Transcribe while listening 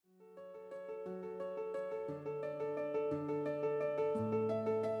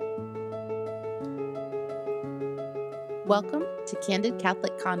Welcome to Candid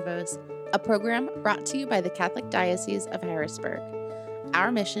Catholic Convos, a program brought to you by the Catholic Diocese of Harrisburg.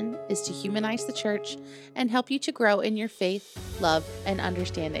 Our mission is to humanize the Church and help you to grow in your faith, love, and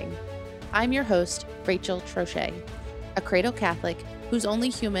understanding. I'm your host, Rachel Trochet, a cradle Catholic who's only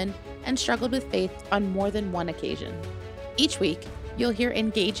human and struggled with faith on more than one occasion. Each week, you'll hear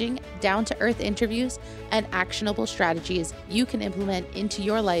engaging, down-to-earth interviews and actionable strategies you can implement into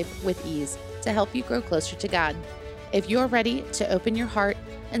your life with ease to help you grow closer to God. If you're ready to open your heart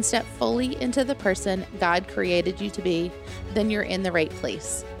and step fully into the person God created you to be, then you're in the right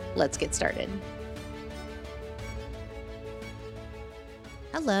place. Let's get started.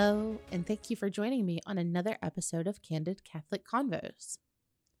 Hello, and thank you for joining me on another episode of Candid Catholic Convos.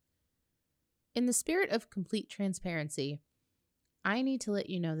 In the spirit of complete transparency, I need to let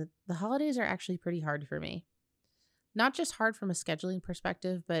you know that the holidays are actually pretty hard for me. Not just hard from a scheduling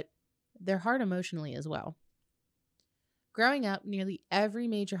perspective, but they're hard emotionally as well. Growing up, nearly every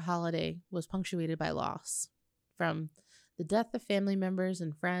major holiday was punctuated by loss, from the death of family members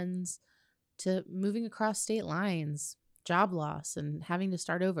and friends to moving across state lines, job loss, and having to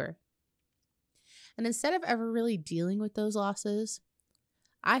start over. And instead of ever really dealing with those losses,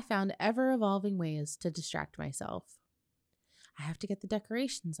 I found ever-evolving ways to distract myself. I have to get the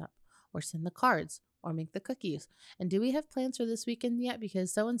decorations up, or send the cards, or make the cookies. And do we have plans for this weekend yet?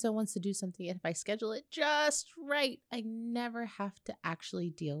 Because so-and-so wants to do something, and if I schedule it just right, I never have to actually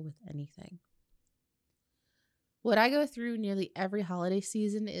deal with anything. What I go through nearly every holiday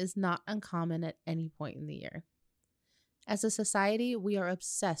season is not uncommon at any point in the year. As a society, we are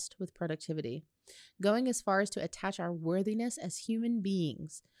obsessed with productivity, going as far as to attach our worthiness as human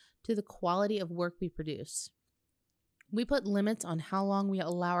beings to the quality of work we produce. We put limits on how long we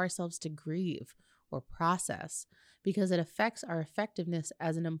allow ourselves to grieve or process because it affects our effectiveness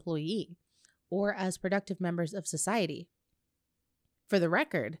as an employee or as productive members of society. For the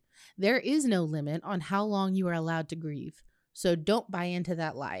record, there is no limit on how long you are allowed to grieve, so don't buy into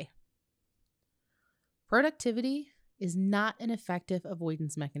that lie. Productivity is not an effective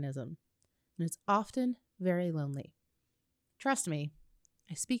avoidance mechanism, and it's often very lonely. Trust me,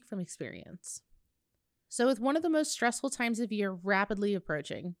 I speak from experience. So with one of the most stressful times of year rapidly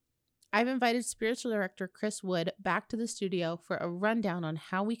approaching, I've invited Spiritual Director Chris Wood back to the studio for a rundown on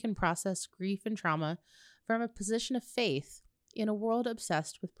how we can process grief and trauma from a position of faith in a world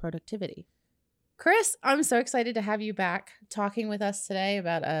obsessed with productivity. Chris, I'm so excited to have you back talking with us today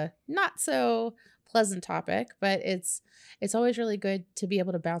about a not so pleasant topic, but it's always really good to be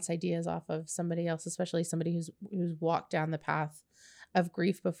able to bounce ideas off of somebody else, especially somebody who's walked down the path of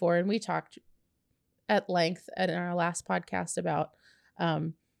grief before. And we talked at length in our last podcast about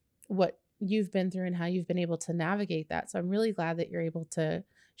what you've been through and how you've been able to navigate that. So I'm really glad that you're able to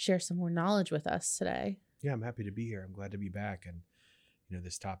share some more knowledge with us today. Yeah, I'm happy to be here. I'm glad to be back. And,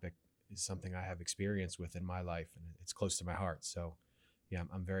 this topic is something I have experience with in my life, and it's close to my heart. So, yeah,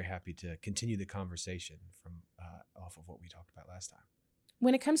 I'm very happy to continue the conversation from off of what we talked about last time.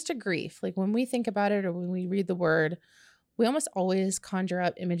 When it comes to grief, like when we think about it or when we read the word, we almost always conjure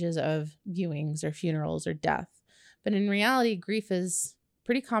up images of viewings or funerals or death. But in reality, grief is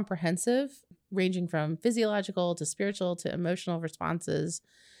pretty comprehensive, ranging from physiological to spiritual to emotional responses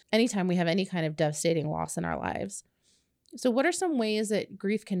anytime we have any kind of devastating loss in our lives. So what are some ways that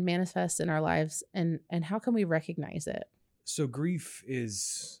grief can manifest in our lives, and how can we recognize it? So grief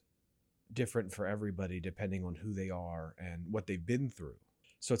is different for everybody depending on who they are and what they've been through.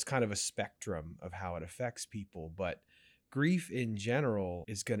 So it's kind of a spectrum of how it affects people, but grief in general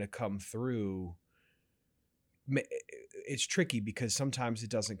is going to come through. It's tricky because sometimes it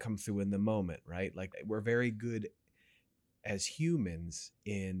doesn't come through in the moment, right? Like we're very good as humans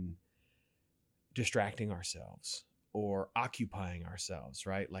in distracting ourselves or occupying ourselves,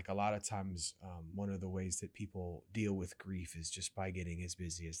 right? Like a lot of times, one of the ways that people deal with grief is just by getting as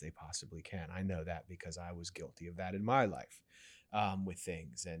busy as they possibly can. I know that because I was guilty of that in my life with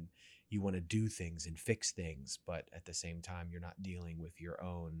things. And you want to do things and fix things, but at the same time, you're not dealing with your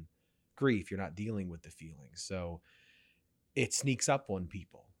own grief. You're not dealing with the feelings. So it sneaks up on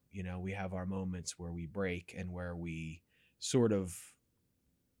people. We have our moments where we break and where we sort of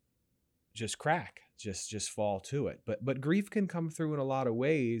just crack, just fall to it. But grief can come through in a lot of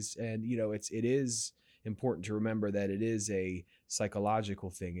ways. And, it is important to remember that it is a psychological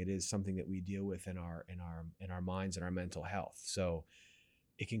thing. It is something that we deal with in our minds and our mental health. So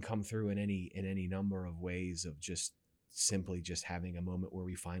it can come through in any number of ways of just simply just having a moment where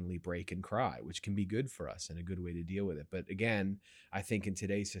we finally break and cry, which can be good for us and a good way to deal with it. But again, I think in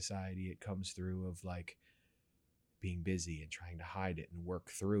today's society, it comes through of like being busy and trying to hide it and work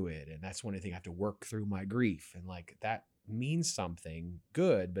through it. And that's one thing, I have to work through my grief. And like that means something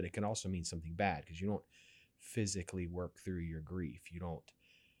good, but it can also mean something bad because you don't physically work through your grief. You don't,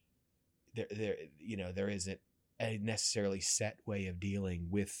 there isn't a necessarily set way of dealing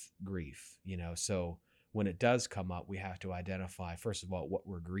with grief, so when it does come up, we have to identify, first of all, what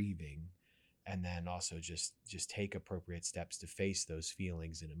we're grieving, and then also just take appropriate steps to face those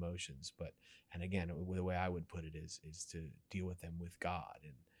feelings and emotions. And again, the way I would put it is to deal with them with God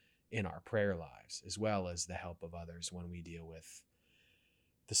and in our prayer lives, as well as the help of others when we deal with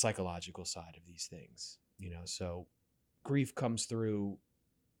the psychological side of these things. So grief comes through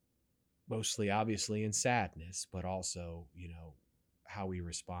mostly obviously in sadness, but also, how we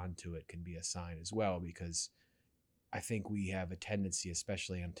respond to it can be a sign as well, because I think we have a tendency,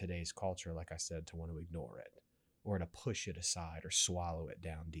 especially in today's culture, like I said, to want to ignore it or to push it aside or swallow it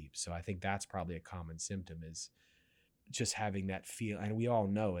down deep. So I think that's probably a common symptom, is just having that feel. And we all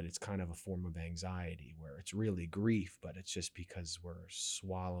know it. It's kind of a form of anxiety where it's really grief, but it's just because we're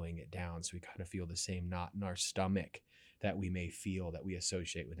swallowing it down. So we kind of feel the same knot in our stomach that we may feel that we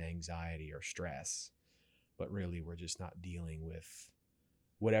associate with anxiety or stress. But really, we're just not dealing with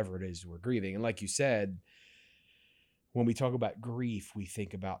whatever it is we're grieving. And like you said, when we talk about grief, we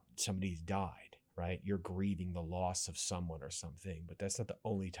think about somebody's died, right? You're grieving the loss of someone or something, but that's not the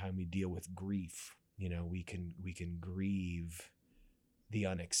only time we deal with grief. We can grieve the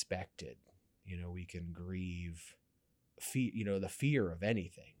unexpected. We can grieve the fear of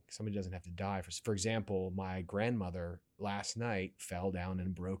anything. Somebody doesn't have to die. For example, my grandmother last night fell down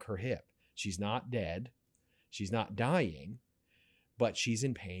and broke her hip. She's not dead. She's not dying, but she's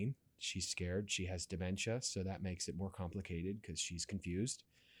in pain. She's scared. She has dementia, so that makes it more complicated because she's confused.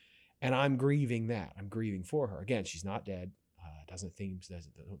 And I'm grieving that. I'm grieving for her. Again, she's not dead.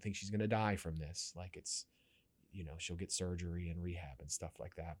 Don't think she's going to die from this. Like it's, she'll get surgery and rehab and stuff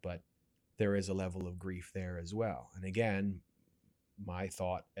like that. But there is a level of grief there as well. And again, my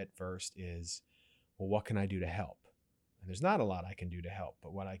thought at first is, well, what can I do to help? And there's not a lot I can do to help,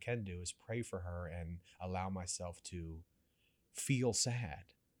 but what I can do is pray for her and allow myself to feel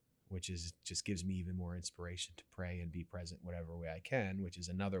sad, which just gives me even more inspiration to pray and be present whatever way I can, which is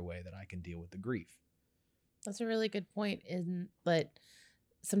another way that I can deal with the grief. That's a really good point. But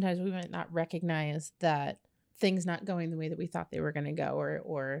sometimes we might not recognize that things not going the way that we thought they were going to go,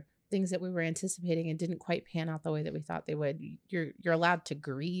 or things that we were anticipating and didn't quite pan out the way that we thought they would. You're allowed to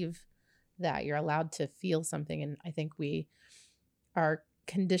grieve that. You're allowed to feel something. And I think our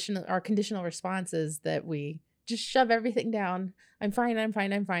conditional response is that we just shove everything down. I'm fine.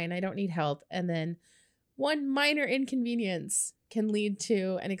 I don't need help. And then one minor inconvenience can lead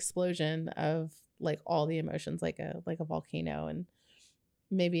to an explosion of like all the emotions, like a volcano. And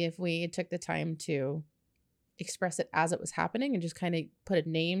maybe if we took the time to express it as it was happening and just kind of put a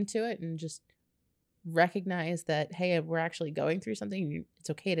name to it and just recognize that, hey, we're actually going through something. It's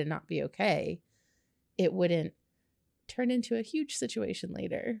okay to not be okay. It wouldn't turn into a huge situation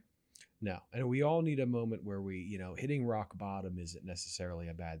later. No. And we all need a moment where we, hitting rock bottom isn't necessarily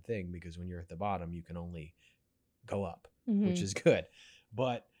a bad thing, because when you're at the bottom, you can only go up, which is good.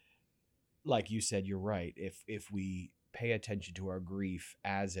 But like you said, you're right. If we pay attention to our grief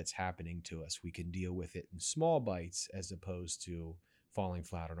as it's happening to us, we can deal with it in small bites as opposed to falling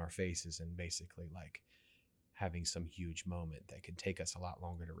flat on our faces and basically like having some huge moment that can take us a lot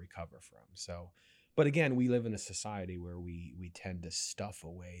longer to recover from. So, but again, we live in a society where we tend to stuff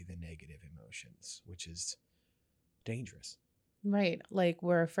away the negative emotions, which is dangerous. Right. Like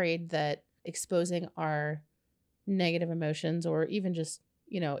we're afraid that exposing our negative emotions, or even just,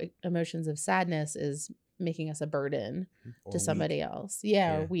 emotions of sadness, is making us a burden to somebody else.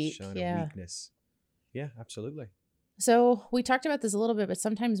 Yeah. Or weak. Showing a weakness. Yeah, absolutely. So we talked about this a little bit, but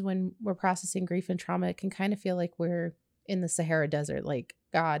sometimes when we're processing grief and trauma, it can kind of feel like we're in the Sahara Desert, like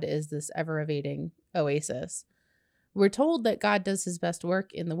God is this ever evading oasis. We're told that God does his best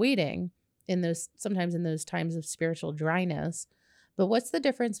work in the waiting, sometimes in those times of spiritual dryness. But what's the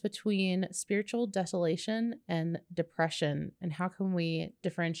difference between spiritual desolation and depression, and how can we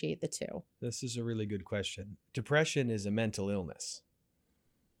differentiate the two? This is a really good question. Depression is a mental illness.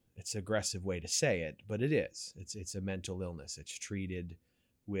 It's an aggressive way to say it, but it is. It's a mental illness. It's treated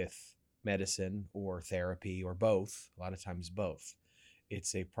with medicine or therapy or both, a lot of times both.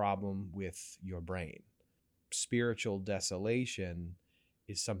 It's a problem with your brain. Spiritual desolation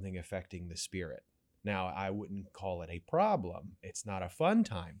is something affecting the spirit. Now, I wouldn't call it a problem. It's not a fun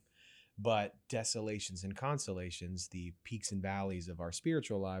time, But desolations and consolations, the peaks and valleys of our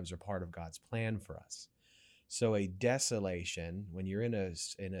spiritual lives, are part of God's plan for us. So a desolation, when you're in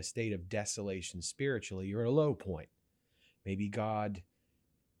a state of desolation spiritually, you're at a low point. Maybe God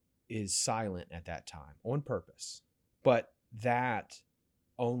is silent at that time on purpose. But that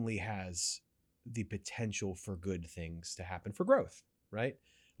only has the potential for good things to happen, for growth, right?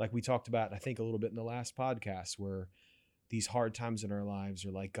 Like we talked about, I think, a little bit in the last podcast, where these hard times in our lives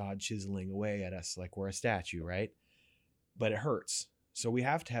are like God chiseling away at us like we're a statue, right? But it hurts. So we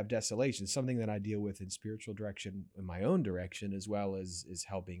have to have desolation. Something that I deal with in spiritual direction, in my own direction, as well as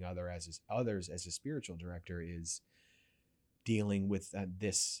helping others as a spiritual director, is dealing with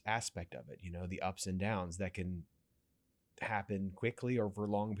this aspect of it, the ups and downs that can happen quickly or for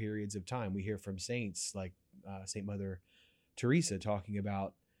long periods of time. We hear from saints like Saint Mother Teresa talking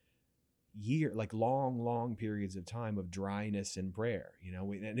about long periods of time of dryness in prayer,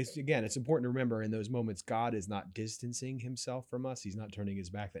 and it's important to remember in those moments, God is not distancing himself from us. He's not turning his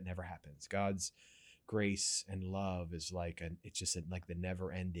back. That never happens. God's grace and love is like the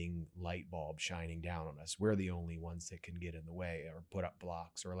never ending light bulb shining down on us. We're the only ones that can get in the way or put up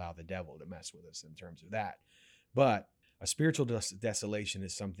blocks or allow the devil to mess with us in terms of that. But a spiritual desolation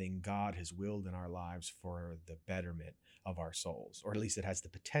is something God has willed in our lives for the betterment of our souls, or at least it has the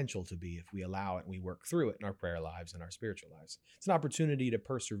potential to be if we allow it and we work through it in our prayer lives and our spiritual lives. It's an opportunity to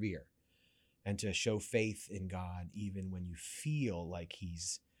persevere and to show faith in God even when you feel like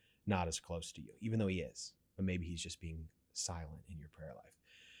he's not as close to you, even though he is, but maybe he's just being silent in your prayer life.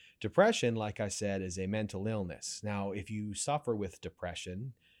 Depression, like I said, is a mental illness. Now, if you suffer with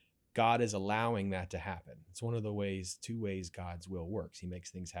depression, God is allowing that to happen. It's one of the two ways God's will works. He makes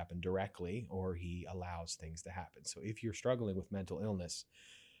things happen directly, or he allows things to happen. So if you're struggling with mental illness,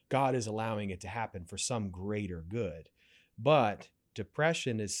 God is allowing it to happen for some greater good. But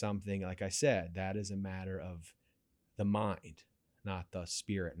depression is something, like I said, that is a matter of the mind, not the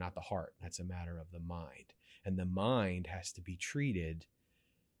spirit, not the heart. That's a matter of the mind. And the mind has to be treated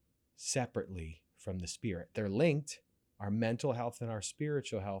separately from the spirit. They're linked. Our mental health and our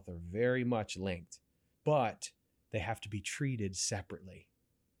spiritual health are very much linked, but they have to be treated separately,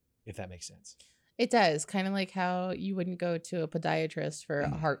 if that makes sense. It does. Kind of like how you wouldn't go to a podiatrist for a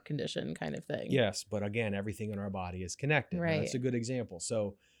heart condition kind of thing. Yes, but again, everything in our body is connected. Right. That's a good example.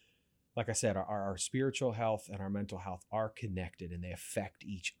 So, like I said, our spiritual health and our mental health are connected and they affect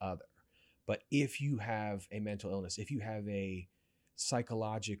each other. But if you have a mental illness, if you have a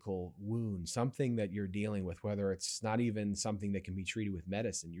psychological wound, something that you're dealing with, whether it's not even something that can be treated with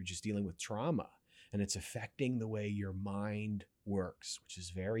medicine, you're just dealing with trauma and it's affecting the way your mind works, which is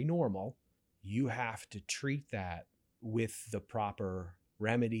very normal. You have to treat that with the proper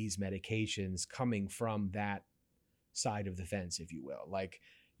remedies, medications coming from that side of the fence, if you will. Like,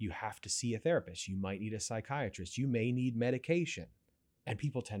 you have to see a therapist. You might need a psychiatrist. You may need medication. And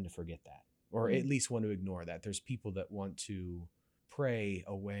people tend to forget that, or at least want to ignore that. There's people that want to pray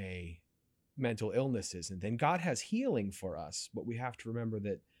away mental illnesses, and then God has healing for us, but we have to remember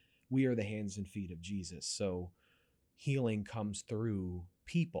that we are the hands and feet of Jesus. So healing comes through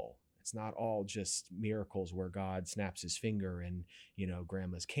people. It's not all just miracles where God snaps his finger and,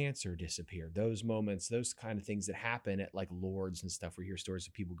 grandma's cancer disappeared. Those moments, those kind of things that happen at like Lourdes and stuff, we hear stories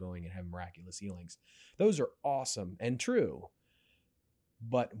of people going and having miraculous healings. Those are awesome and true,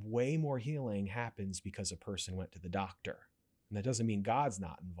 but way more healing happens because a person went to the doctor. And that doesn't mean God's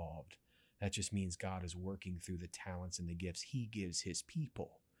not involved. That just means God is working through the talents and the gifts he gives his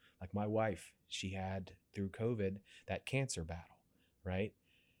people. Like my wife, she had through COVID that cancer battle, right?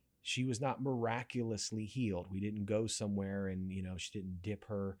 She was not miraculously healed. We didn't go somewhere and, she didn't dip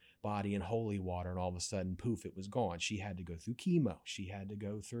her body in holy water and all of a sudden, poof, it was gone. She had to go through chemo. She had to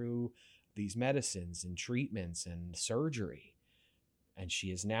go through these medicines and treatments and surgery. And she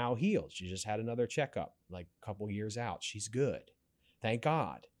is now healed. She just had another checkup like a couple years out. She's good. Thank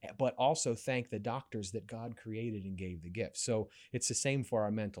God. But also thank the doctors that God created and gave the gift. So it's the same for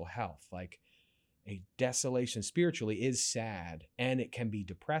our mental health. Like, a desolation spiritually is sad, and it can be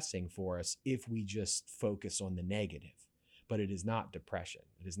depressing for us if we just focus on the negative. But it is not depression.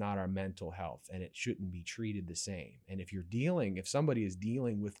 It is not our mental health, and it shouldn't be treated the same. And if somebody is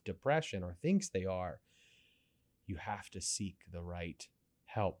dealing with depression or thinks they are, you have to seek the right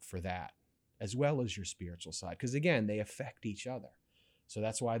help for that, as well as your spiritual side. Because again, they affect each other. So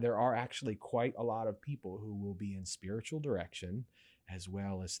that's why there are actually quite a lot of people who will be in spiritual direction as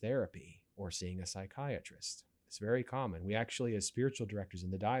well as therapy or seeing a psychiatrist. It's very common. We actually, as spiritual directors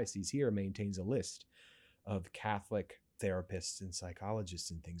in the diocese here, maintains a list of Catholic therapists and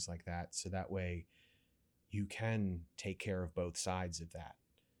psychologists and things like that. So that way you can take care of both sides of that.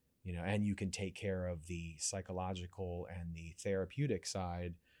 and you can take care of the psychological and the therapeutic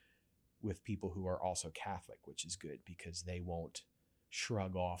side with people who are also Catholic, which is good because they won't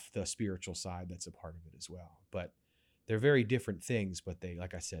shrug off the spiritual side that's a part of it as well. But they're very different things, but they,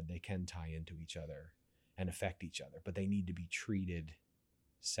 like I said, they can tie into each other and affect each other, but they need to be treated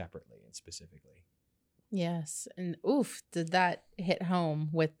separately and specifically. Yes. And oof, did that hit home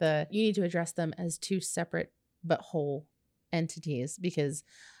with you need to address them as two separate but whole entities, because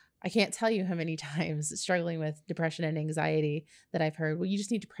I can't tell you how many times struggling with depression and anxiety that I've heard, well, you just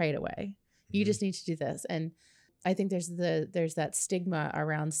need to pray it away. You just need to do this. And I think there's that stigma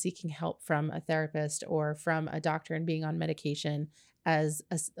around seeking help from a therapist or from a doctor and being on medication as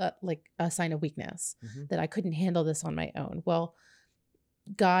like a sign of weakness, that I couldn't handle this on my own. Well,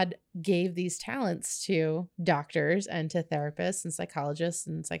 God gave these talents to doctors and to therapists and psychologists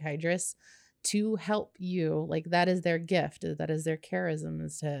and psychiatrists to help you. Like, that is their gift. That is their charism,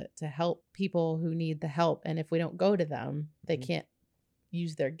 is to help people who need the help. And if we don't go to them, they can't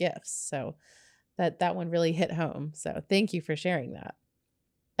use their gifts. So that one really hit home. So thank you for sharing that.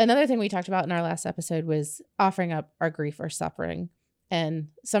 Another thing we talked about in our last episode was offering up our grief or suffering. And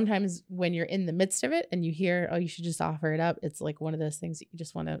sometimes when you're in the midst of it and you hear, oh, you should just offer it up, it's like one of those things that you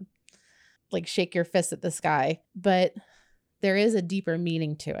just want to like shake your fist at the sky. But there is a deeper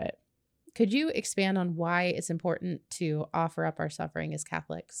meaning to it. Could you expand on why it's important to offer up our suffering as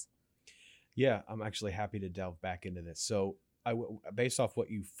Catholics? Yeah, I'm actually happy to delve back into this. So based off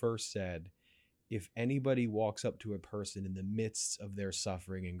what you first said, if anybody walks up to a person in the midst of their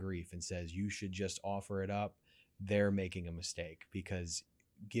suffering and grief and says, you should just offer it up, they're making a mistake, because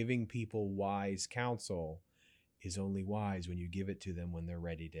giving people wise counsel is only wise when you give it to them when they're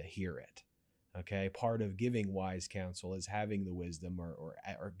ready to hear it. Okay. Part of giving wise counsel is having the wisdom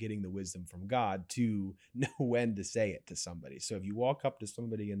or getting the wisdom from God to know when to say it to somebody. So if you walk up to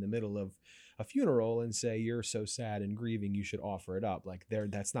somebody in the middle of a funeral and say, you're so sad and grieving, you should offer it up, like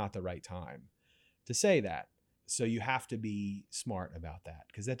that's not the right time to say that. So you have to be smart about that,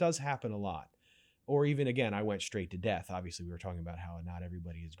 because that does happen a lot. Or even, again, I went straight to death. Obviously, we were talking about how not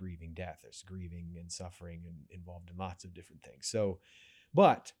everybody is grieving death. There's grieving and suffering and involved in lots of different things. So,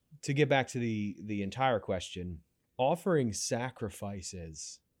 but to get back to the entire question, offering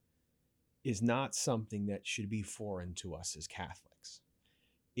sacrifices is not something that should be foreign to us as Catholics.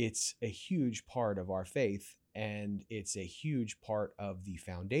 It's a huge part of our faith, and it's a huge part of the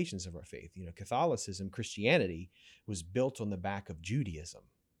foundations of our faith. Catholicism, Christianity, was built on the back of Judaism.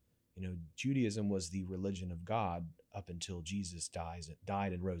 Judaism was the religion of God up until Jesus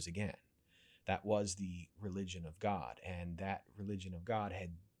died and rose again. That was the religion of God. And that religion of God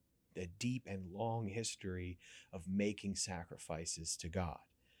had a deep and long history of making sacrifices to God.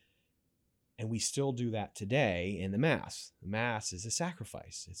 And we still do that today in the Mass. The Mass is a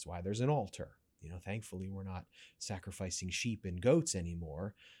sacrifice. It's why there's an altar. Thankfully, we're not sacrificing sheep and goats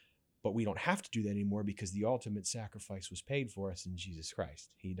anymore. But we don't have to do that anymore, because the ultimate sacrifice was paid for us in Jesus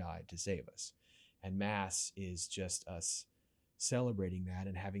Christ. He died to save us. And Mass is just us celebrating that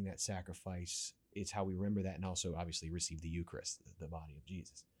and having that sacrifice. It's how we remember that, and also obviously receive the Eucharist, the body of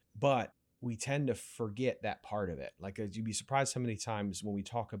Jesus. But we tend to forget that part of it. Like, you'd be surprised how many times when we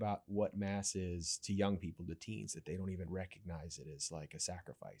talk about what Mass is to young people, to teens, that they don't even recognize it as like a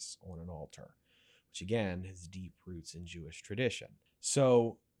sacrifice on an altar, which again has deep roots in Jewish tradition.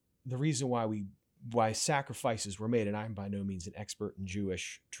 So the reason why sacrifices were made, and I'm by no means an expert in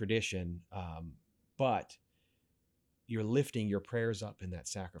Jewish tradition, but you're lifting your prayers up in that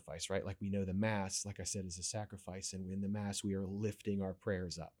sacrifice, right? Like, we know the Mass, like I said, is a sacrifice, and in the Mass we are lifting our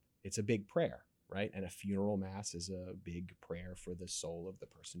prayers up. It's a big prayer, right? And a funeral Mass is a big prayer for the soul of the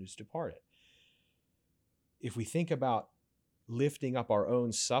person who's departed. If we think about lifting up our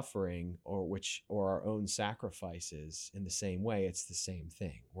own suffering or our own sacrifices in the same way, it's the same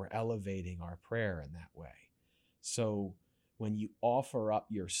thing. We're elevating our prayer in that way. So when you offer up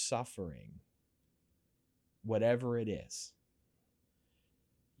your suffering, whatever it is,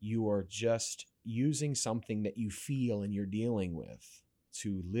 you are just using something that you feel and you're dealing with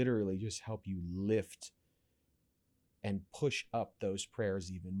to literally just help you lift and push up those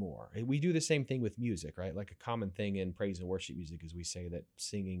prayers even more. We do the same thing with music, right? Like, a common thing in praise and worship music is we say that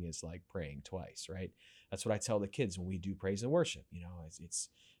singing is like praying twice, right? That's what I tell the kids when we do praise and worship. It's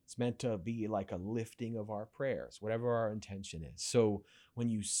meant to be like a lifting of our prayers, whatever our intention is. So when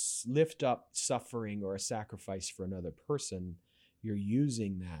you lift up suffering or a sacrifice for another person, you're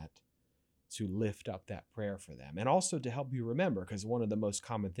using that to lift up that prayer for them, and also to help you remember, because one of the most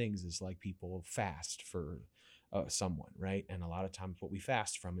common things is like people fast for someone, right? And a lot of times what we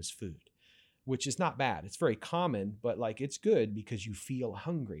fast from is food. which is not bad. It's very common, but like it's good because you feel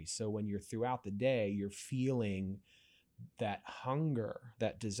hungry. So when you're throughout the day, you're feeling that hunger,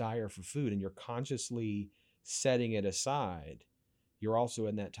 that desire for food, and you're consciously setting it aside. You're also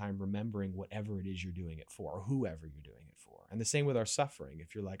in that time remembering whatever it is you're doing it for, or whoever you're doing it for. And the same with our suffering.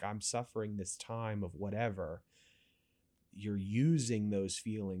 If you're like, I'm suffering this time of whatever, you're using those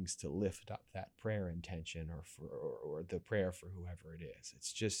feelings to lift up that prayer intention or the prayer for whoever it is.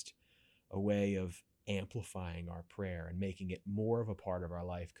 It's just a way of amplifying our prayer and making it more of a part of our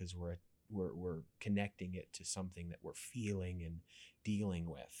life because we're connecting it to something that we're feeling and dealing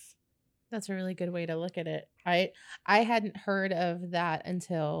with. That's a really good way to look at it. I hadn't heard of that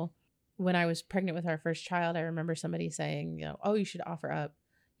until when I was pregnant with our first child. I remember somebody saying, you know, oh, you should offer up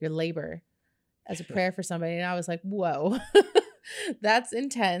your labor as a prayer for somebody. And I was like, whoa, that's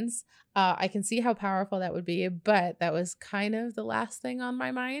intense. I can see how powerful that would be, but that was kind of the last thing on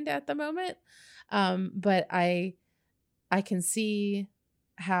my mind at the moment. But I can see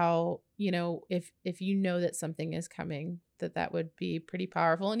how, you know, if you know that something is coming, that would be pretty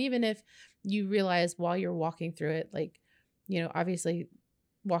powerful. And even if you realize while you're walking through it, like, you know, obviously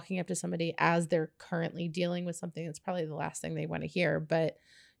walking up to somebody as they're currently dealing with something, that's probably the last thing they want to hear. But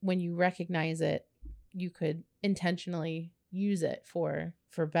when you recognize it, you could intentionally use it for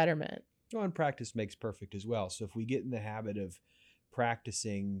betterment. Well, and practice makes perfect as well. So if we get in the habit of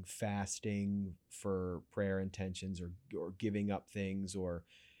practicing fasting for prayer intentions or giving up things or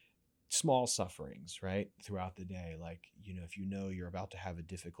small sufferings, right, throughout the day, like, you know, if you know you're about to have a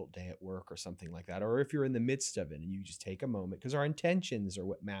difficult day at work or something like that, or if you're in the midst of it and you just take a moment, because our intentions are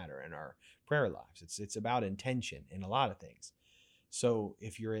what matter in our prayer lives. It's about intention in a lot of things. So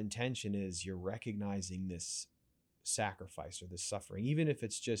if your intention is you're recognizing this sacrifice or this suffering, even if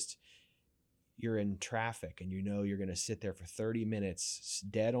it's just you're in traffic and you know you're going to sit there for 30 minutes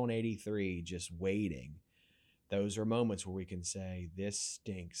dead on 83 just waiting, those are moments where we can say, this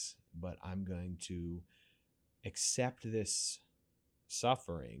stinks, but I'm going to accept this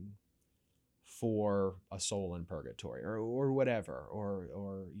suffering for a soul in purgatory or whatever,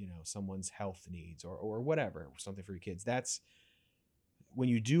 or you know, someone's health needs or whatever, something for your kids. That's when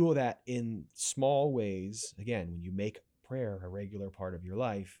you do all that in small ways. Again, when you make prayer a regular part of your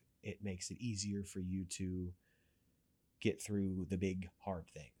life, it makes it easier for you to get through the big hard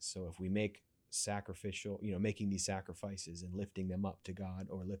things. So if we make sacrificial, you know, making these sacrifices and lifting them up to God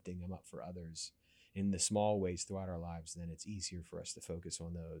or lifting them up for others in the small ways throughout our lives, then it's easier for us to focus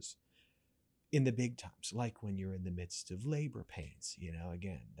on those in the big times, like when you're in the midst of labor pains. You know,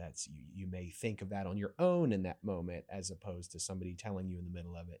 again, that's you may think of that on your own in that moment, as opposed to somebody telling you in the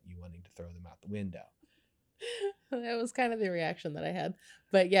middle of it, you wanting to throw them out the window. That was kind of the reaction that I had.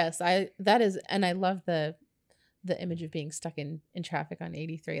 But yes, I love the image of being stuck in traffic on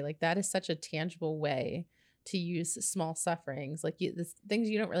 83. Like, that is such a tangible way to use small sufferings. Like, things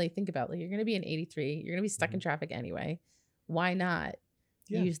you don't really think about. Like, you're going to be in 83, you're going to be stuck in traffic anyway. Why not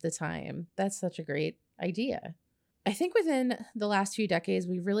use the time? That's such a great idea. I think within the last few decades,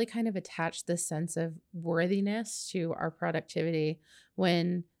 we've really kind of attached this sense of worthiness to our productivity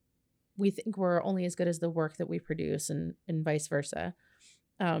when we think we're only as good as the work that we produce, and vice versa.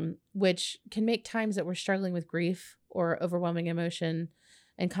 Which can make times that we're struggling with grief or overwhelming emotion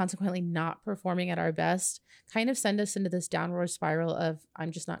and consequently not performing at our best kind of send us into this downward spiral of,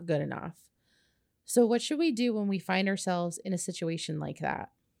 I'm just not good enough. So what should we do when we find ourselves in a situation like that?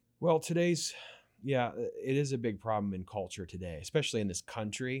 Well, it is a big problem in culture today, especially in this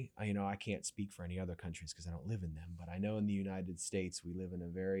country. You know, I can't speak for any other countries because I don't live in them, but I know in the United States, we live in a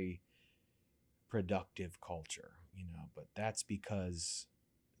very productive culture, you know, but that's because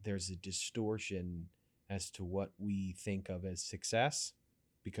there's a distortion as to what we think of as success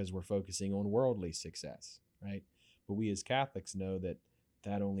because we're focusing on worldly success, right? But we as Catholics know that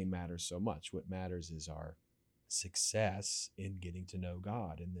that only matters so much. What matters is our success in getting to know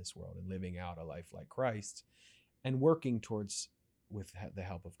God in this world and living out a life like Christ and working towards, with the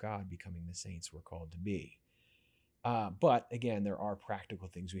help of God, becoming the saints we're called to be. But again, there are practical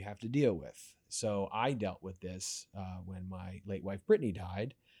things we have to deal with. So I dealt with this when my late wife Brittany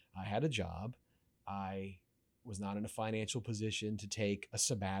died. I had a job. I was not in a financial position to take a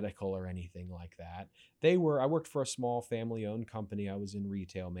sabbatical or anything like that. I worked for a small family-owned company. I was in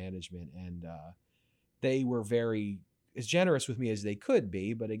retail management, and they were very as generous with me as they could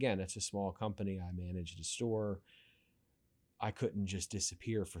be. But again, it's a small company. I managed a store. I couldn't just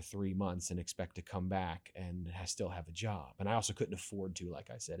disappear for 3 months and expect to come back and still have a job. And I also couldn't afford to, like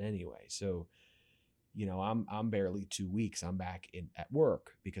I said, anyway. So, you know, I'm barely 2 weeks. I'm back at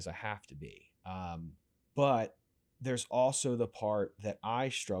work because I have to be. But there's also the part that I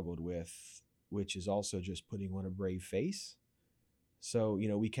struggled with which is also just putting on a brave face. So,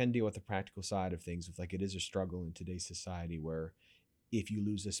 we can deal with the practical side of things with like, it is a struggle in today's society where if you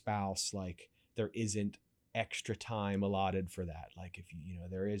lose a spouse, like there isn't extra time allotted for that. Like if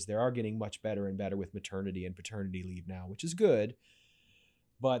there are getting much better and better with maternity and paternity leave now, which is good,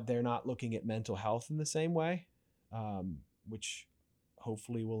 but they're not looking at mental health in the same way, which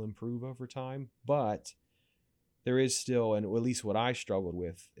hopefully will improve over time. But there is still, and at least what I struggled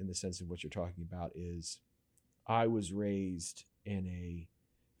with in the sense of what you're talking about is I was raised in a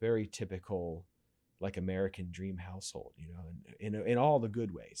very typical like American dream household, and in all the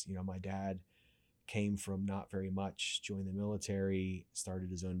good ways. My dad came from not very much, joined the military, started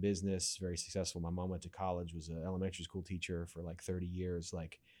his own business, very successful. My mom went to college, was an elementary school teacher for like 30 years.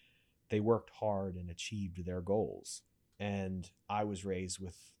 Like they worked hard and achieved their goals. And I was raised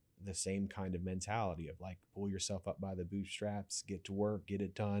with the same kind of mentality of like, pull yourself up by the bootstraps, get to work, get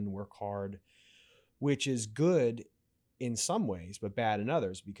it done, work hard, which is good in some ways, but bad in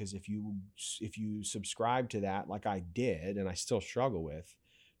others, because if you subscribe to that, like I did, and I still struggle with,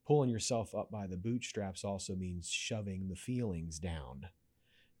 pulling yourself up by the bootstraps also means shoving the feelings down.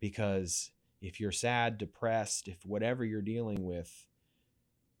 Because if you're sad, depressed, if whatever you're dealing with,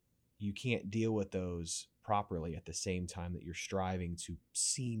 you can't deal with those properly at the same time that you're striving to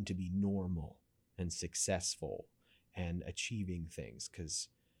seem to be normal and successful and achieving things because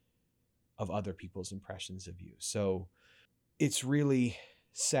of other people's impressions of you. So it's really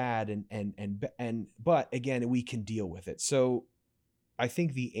sad but again, we can deal with it. So I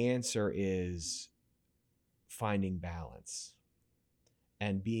think the answer is finding balance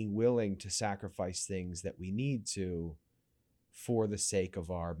and being willing to sacrifice things that we need to for the sake of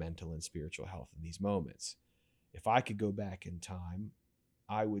our mental and spiritual health in these moments. If I could go back in time,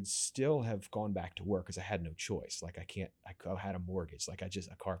 I would still have gone back to work because I had no choice. Like I had a mortgage, like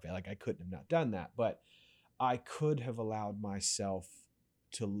a car pay, like I couldn't have not done that. But I could have allowed myself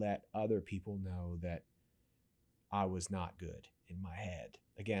to let other people know that I was not good in my head.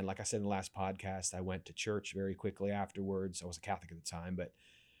 Again, like I said in the last podcast, I went to church very quickly afterwards. I was a Catholic at the time, but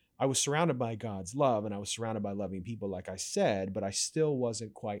I was surrounded by God's love and I was surrounded by loving people, like I said, but I still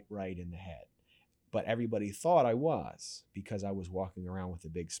wasn't quite right in the head. But everybody thought I was because I was walking around with a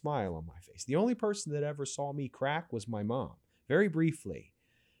big smile on my face. The only person that ever saw me crack was my mom, very briefly.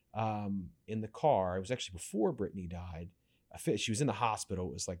 In the car, it was actually before Brittany died. She was in the hospital.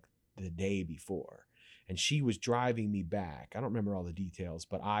 It was like the day before. And she was driving me back. I don't remember all the details,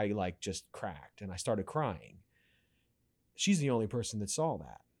 but I like just cracked and I started crying. She's the only person that saw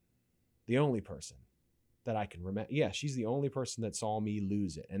that. The only person that I can remember. Yeah, she's the only person that saw me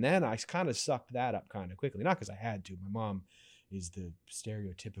lose it. And then I kind of sucked that up kind of quickly. Not because I had to. My mom is the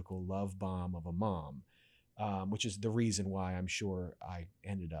stereotypical love bomb of a mom, which is the reason why I'm sure I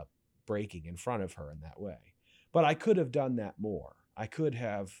ended up breaking in front of her in that way. But I could have done that more. I could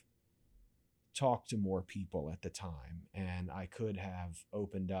have talked to more people at the time, and I could have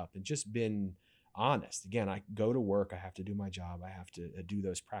opened up and just been honest. Again, I go to work, I have to do my job, I have to do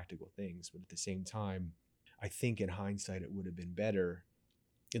those practical things. But at the same time, I think in hindsight, it would have been better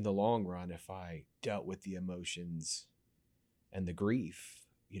in the long run if I dealt with the emotions and the grief,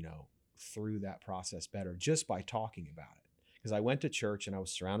 through that process better just by talking about it. Because I went to church and I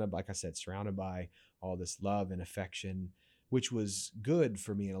was surrounded, like I said, surrounded by all this love and affection, which was good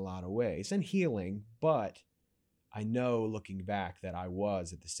for me in a lot of ways and healing. But I know looking back that I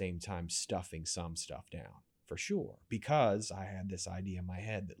was at the same time stuffing some stuff down for sure, because I had this idea in my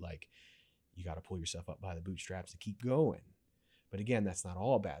head that like, you got to pull yourself up by the bootstraps to keep going. But again, that's not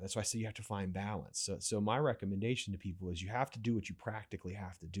all bad. That's why I say you have to find balance. So my recommendation to people is you have to do what you practically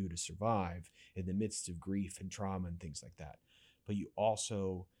have to do to survive in the midst of grief and trauma and things like that. But you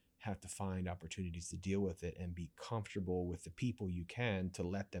also have to find opportunities to deal with it and be comfortable with the people you can to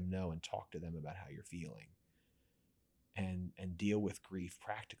let them know and talk to them about how you're feeling and deal with grief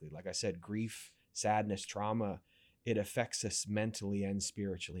practically. Like I said, grief, sadness, trauma, it affects us mentally and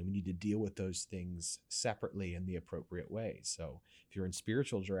spiritually. We need to deal with those things separately in the appropriate ways. So if you're in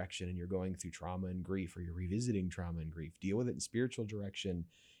spiritual direction and you're going through trauma and grief, or you're revisiting trauma and grief, deal with it in spiritual direction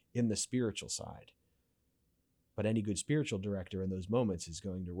in the spiritual side. But any good spiritual director in those moments is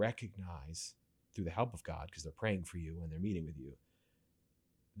going to recognize, through the help of God, because they're praying for you and they're meeting with you,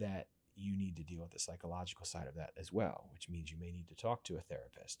 that you need to deal with the psychological side of that as well, which means you may need to talk to a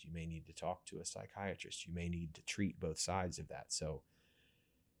therapist. You may need to talk to a psychiatrist. You may need to treat both sides of that. So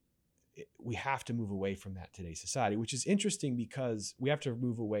we have to move away from that in today's society, which is interesting because we have to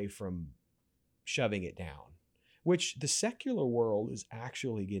move away from shoving it down, which the secular world is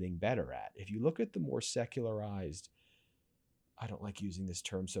actually getting better at. If you look at the more secularized I don't like using this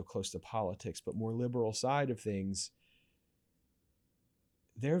term so close to politics, but more liberal side of things,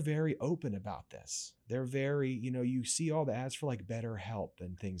 they're very open about this. They're very, you see all the ads for like BetterHelp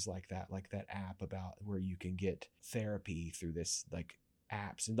and things like that app about where you can get therapy through this like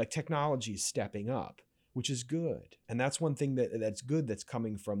apps, and like technology is stepping up, which is good. And that's one thing that's good that's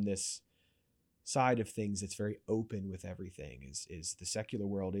coming from this side of things that's very open with everything is the secular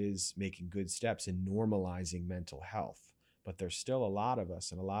world is making good steps in normalizing mental health. But there's still a lot of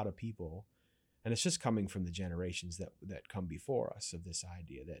us and a lot of people, and it's just coming from the generations that come before us, of this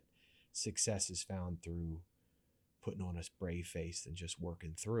idea that success is found through putting on a brave face and just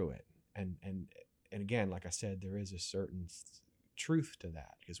working through it. And again, like I said, there is a certain truth to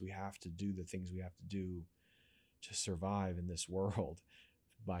that, because we have to do the things we have to do to survive in this world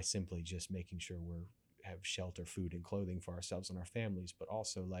by simply just making sure we have shelter, food, and clothing for ourselves and our families. But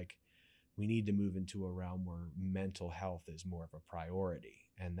also, like, we need to move into a realm where mental health is more of a priority.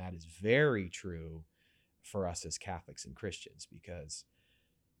 And that is very true for us as Catholics and Christians, because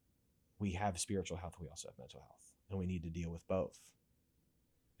we have spiritual health, we also have mental health, and we need to deal with both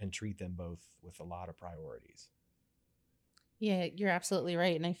and treat them both with a lot of priorities. Yeah, you're absolutely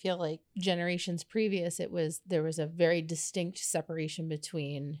right. And I feel like generations previous, there was a very distinct separation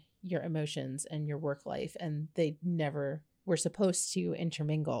between your emotions and your work life, and they never were supposed to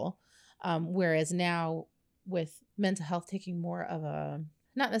intermingle. Whereas now, with mental health taking more of a,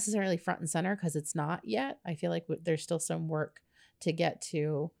 not necessarily front and center, because it's not yet, I feel like there's still some work to get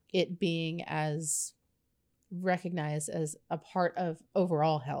to it being as recognized as a part of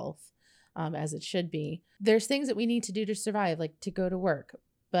overall health, as it should be. There's things that we need to do to survive, like to go to work,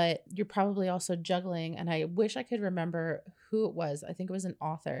 but you're probably also juggling. And I wish I could remember who it was. I think it was an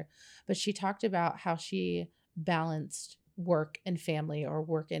author, but she talked about how she balanced work and family, or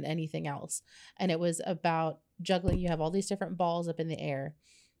work and anything else. And it was about juggling. You have all these different balls up in the air,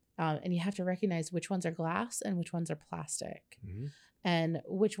 and you have to recognize which ones are glass and which ones are plastic. Mm-hmm. And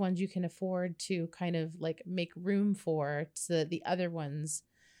which ones you can afford to kind of like make room for, so that the other ones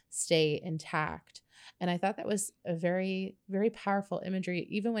stay intact. And I thought that was a very, very powerful imagery,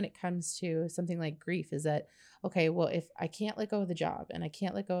 even when it comes to something like grief, is that, okay, well, if I can't let go of the job and I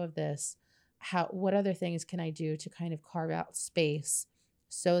can't let go of this, what other things can I do to kind of carve out space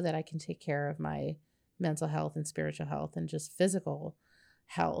so that I can take care of my mental health and spiritual health and just physical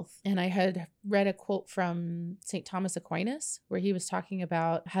health? And I had read a quote from St. Thomas Aquinas where he was talking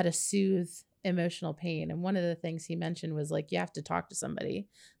about how to soothe emotional pain. And one of the things he mentioned was like, you have to talk to somebody.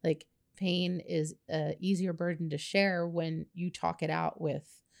 Like, pain is an easier burden to share when you talk it out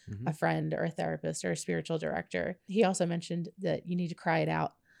with a friend or a therapist or a spiritual director. He also mentioned that you need to cry it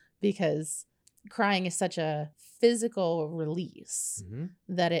out, because crying is such a physical release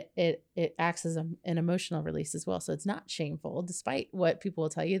that it acts as an emotional release as well. So it's not shameful, despite what people will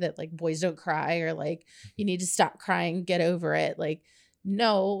tell you, that like boys don't cry, or like you need to stop crying, get over it. Like,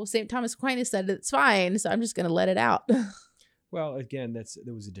 no, St. Thomas Aquinas said it's fine, so I'm just going to let it out. Well, again,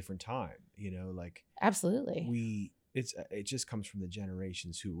 there was a different time, like absolutely. It just comes from the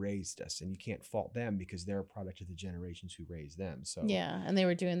generations who raised us, and you can't fault them because they're a product of the generations who raised them. So yeah, and they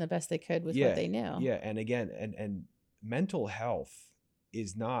were doing the best they could with what they knew. Yeah, and again, and mental health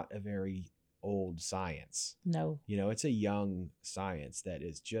is not a very old science. No. It's a young science that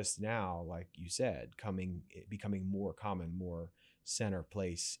is just now, like you said, becoming more common, more center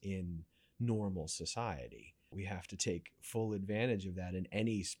place in normal society. We have to take full advantage of that, and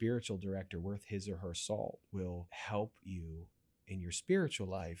any spiritual director worth his or her salt will help you in your spiritual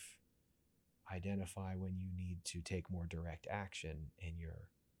life identify when you need to take more direct action in your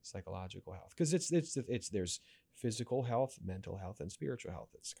psychological health, because there's physical health, mental health, and spiritual health.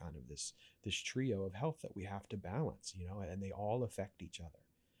 It's kind of this trio of health that we have to balance, and they all affect each other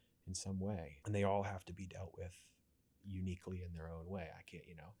in some way, and they all have to be dealt with uniquely in their own way. I can't,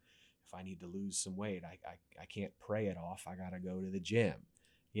 if I need to lose some weight, I can't pray it off. I got to go to the gym,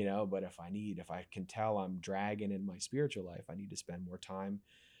 but if I can tell I'm dragging in my spiritual life, I need to spend more time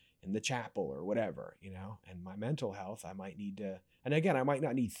in the chapel or whatever, and my mental health, I might need to, and again, I might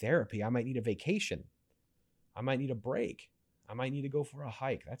not need therapy. I might need a vacation. I might need a break. I might need to go for a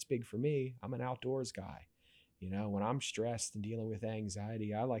hike. That's big for me. I'm an outdoors guy. When I'm stressed and dealing with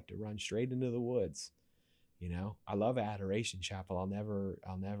anxiety, I like to run straight into the woods. I love Adoration Chapel. I'll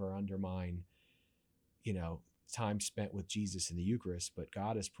never undermine, time spent with Jesus in the Eucharist, but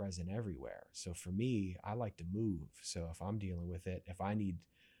God is present everywhere. So for me, I like to move. So if I'm dealing with it, if I need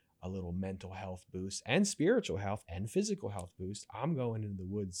a little mental health boost and spiritual health and physical health boost, I'm going into the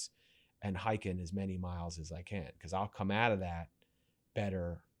woods and hiking as many miles as I can, because I'll come out of that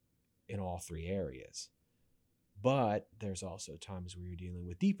better in all three areas. But there's also times where you're dealing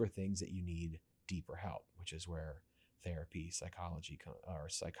with deeper things that you need deeper help, which is where therapy, psychology, or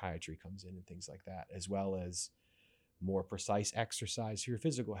psychiatry comes in, and things like that, as well as more precise exercise for your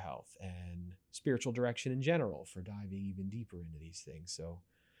physical health and spiritual direction in general for diving even deeper into these things. So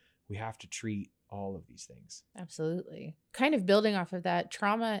we have to treat all of these things. Absolutely. Kind of building off of that,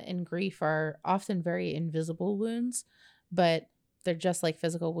 trauma and grief are often very invisible wounds, but they're just like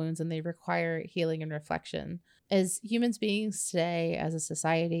physical wounds and they require healing and reflection. As humans beings today, as a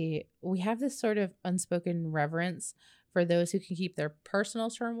society, we have this sort of unspoken reverence for those who can keep their personal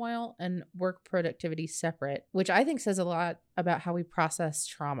turmoil and work productivity separate, which I think says a lot about how we process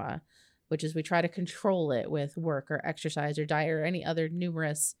trauma, which is we try to control it with work or exercise or diet or any other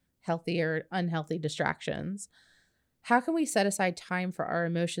numerous healthy or unhealthy distractions. How can we set aside time for our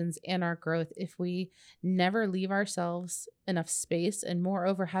emotions and our growth if we never leave ourselves enough space? And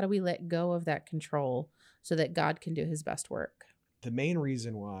moreover, how do we let go of that control so that God can do his best work? The main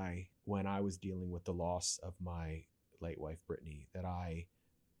reason why, when I was dealing with the loss of my late wife, Brittany, that I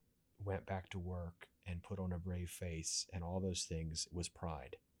went back to work and put on a brave face and all those things was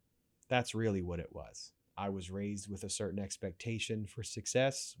pride. That's really what it was. I was raised with a certain expectation for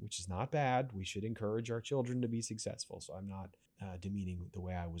success, which is not bad. We should encourage our children to be successful. So I'm not demeaning the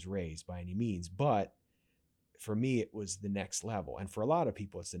way I was raised by any means. But for me, it was the next level. And for a lot of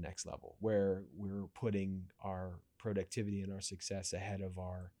people, it's the next level where we're putting our productivity and our success ahead of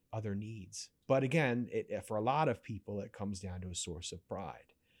our other needs. But again, for a lot of people, it comes down to a source of pride.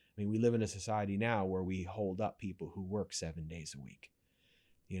 I mean, we live in a society now where we hold up people who work 7 days a week.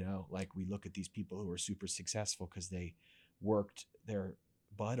 Like we look at these people who are super successful because they worked their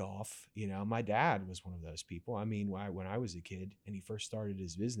butt off. My dad was one of those people. I mean, when I was a kid and he first started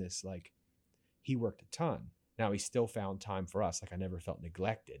his business, like he worked a ton. Now he still found time for us. Like I never felt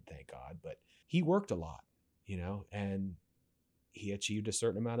neglected, thank God, but he worked a lot, and he achieved a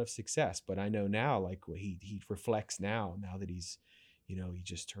certain amount of success. But I know now, like he reflects now that he's, he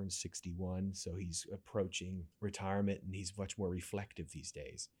just turned 61. So he's approaching retirement and he's much more reflective these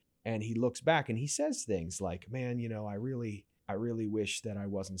days. And he looks back and he says things like, man, I really wish that I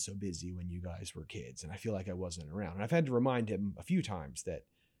wasn't so busy when you guys were kids. And I feel like I wasn't around. And I've had to remind him a few times that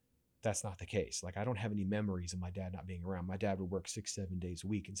that's not the case. Like I don't have any memories of my dad not being around. My dad would work 6-7 days a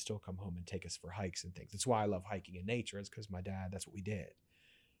week and still come home and take us for hikes and things. That's why I love hiking in nature, is because my dad, that's what we did.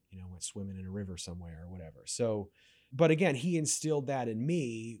 Went swimming in a river somewhere or whatever. So, but again, he instilled that in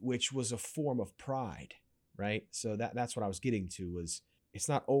me, which was a form of pride, right? So that's what I was getting to, was it's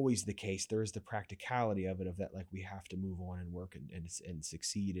not always the case. There is the practicality of it, of that, like we have to move on and work and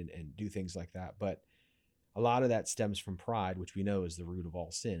succeed and do things like that. But a lot of that stems from pride, which we know is the root of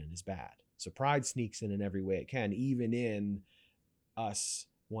all sin and is bad. So pride sneaks in every way it can, even in us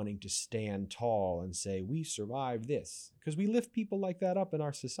wanting to stand tall and say, we survived this, because we lift people like that up in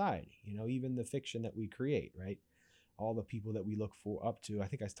our society, even the fiction that we create, right? All the people that we look up to. I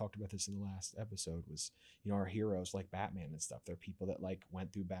think I talked about this in the last episode, was, our heroes like Batman and stuff. They're people that like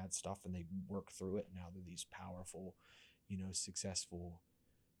went through bad stuff and they worked through it. And now they're these powerful, successful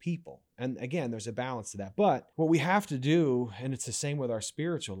people. And again, there's a balance to that. But what we have to do, and it's the same with our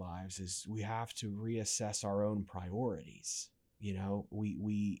spiritual lives, is we have to reassess our own priorities. We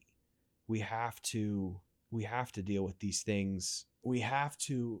have to deal with these things. We have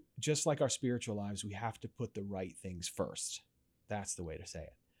to, just like our spiritual lives, we have to put the right things first. That's the way to say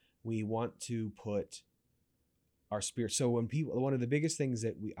it. We want to put our spirit. So when people, one of the biggest things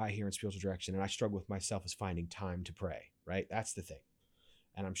that I hear in spiritual direction, and I struggle with myself, is finding time to pray, right? That's the thing.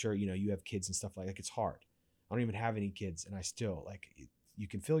 And I'm sure, you have kids and stuff like that. It's hard. I don't even have any kids, and I still, like, you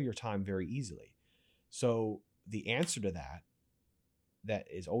can fill your time very easily. So the answer to that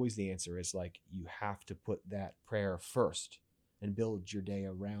is always the answer, is like, you have to put that prayer first and build your day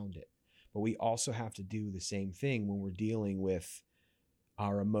around it. But we also have to do the same thing when we're dealing with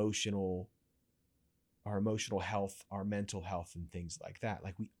our emotional health, our mental health, and things like that.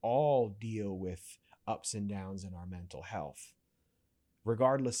 Like, we all deal with ups and downs in our mental health,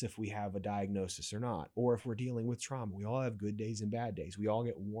 regardless if we have a diagnosis or not, or if we're dealing with trauma. We all have good days and bad days. We all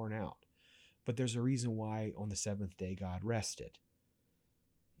get worn out. But there's a reason why on the seventh day God rested.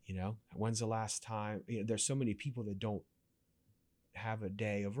 When's the last time? There's so many people that don't have a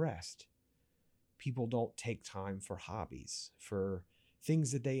day of rest. People don't take time for hobbies, for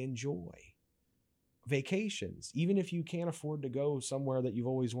things that they enjoy. Vacations, even if you can't afford to go somewhere that you've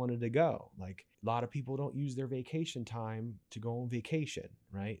always wanted to go. Like, a lot of people don't use their vacation time to go on vacation,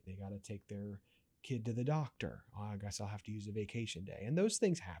 right? They got to take their kid to the doctor. Oh, I guess I'll have to use a vacation day. And those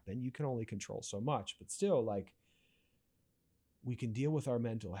things happen. You can only control so much, but still, like, we can deal with our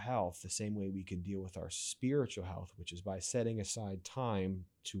mental health the same way we can deal with our spiritual health, which is by setting aside time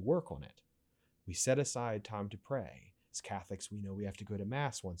to work on it. We set aside time to pray. As Catholics, we know we have to go to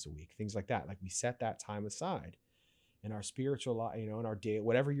Mass once a week, things like that. Like we set that time aside. In our spiritual life, in our day,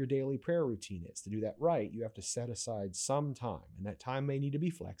 whatever your daily prayer routine is, to do that right, you have to set aside some time. And that time may need to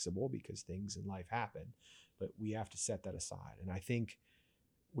be flexible because things in life happen, but we have to set that aside. And I think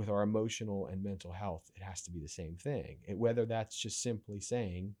with our emotional and mental health, it has to be the same thing. Whether that's just simply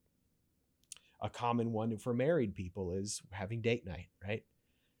saying, a common one for married people is having date night, right?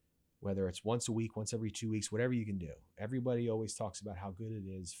 Whether it's once a week, once every 2 weeks, whatever you can do. Everybody always talks about how good it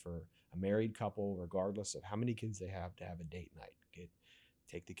is for a married couple, regardless of how many kids they have, to have a date night.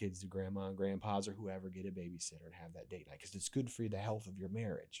 Take the kids to grandma and grandpa's or whoever, get a babysitter and have that date night because it's good for the health of your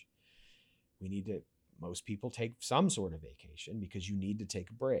marriage. Most people take some sort of vacation because you need to take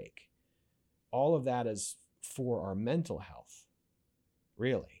a break. All of that is for our mental health,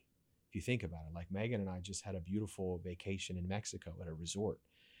 really. If you think about it, like Megan and I just had a beautiful vacation in Mexico at a resort.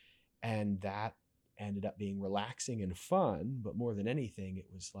 And that ended up being relaxing and fun, but more than anything, it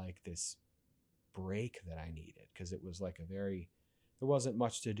was like this break that I needed because it was like there wasn't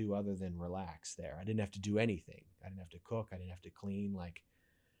much to do other than relax there. I didn't have to do anything. I didn't have to cook. I didn't have to clean.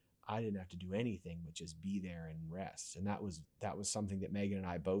 I didn't have to do anything but just be there and rest. And that was something that Megan and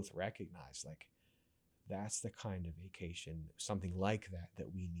I both recognized. Like that's the kind of vacation, something like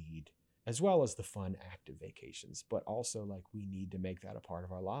that we need, as well as the fun, active vacations, but also like we need to make that a part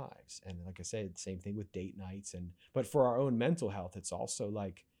of our lives. And like I said, same thing with date nights. But for our own mental health, it's also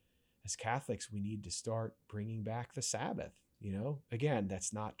like, as Catholics, we need to start bringing back the Sabbath. Again,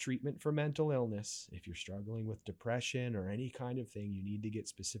 that's not treatment for mental illness. If you're struggling with depression or any kind of thing, you need to get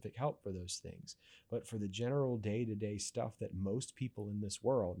specific help for those things. But for the general day-to-day stuff that most people in this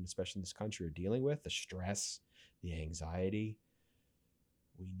world, and especially in this country, are dealing with, the stress, the anxiety,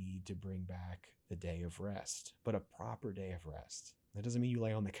 we need to bring back the day of rest, but a proper day of rest. That doesn't mean you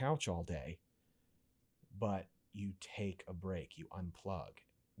lay on the couch all day, but you take a break, you unplug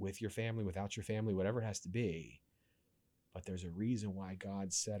with your family, without your family, whatever it has to be. But there's a reason why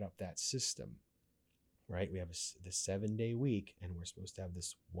God set up that system, right? We have this 7-day week and we're supposed to have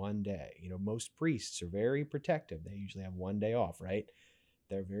this one day. Most priests are very protective. They usually have one day off, right?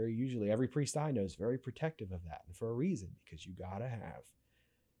 Every priest I know is very protective of that, and for a reason, because you got to have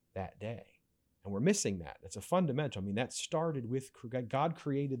that day. And we're missing that. It's a fundamental. That started with God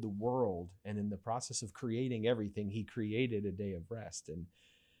created the world, and in the process of creating everything, he created a day of rest. And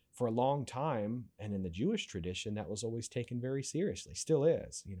for a long time, and in the Jewish tradition, that was always taken very seriously. Still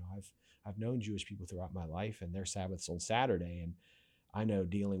is. I've known Jewish people throughout my life, and their Sabbath's on Saturday. And I know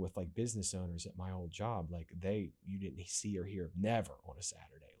dealing with like business owners at my old job, like you didn't see or hear never on a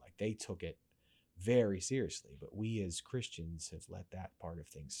Saturday. Like they took it very seriously. But we as Christians have let that part of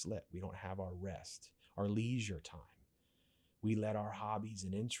things slip. We don't have our rest, our leisure time. We let our hobbies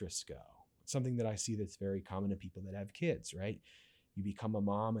and interests go. It's something that I see that's very common to people that have kids, right? You become a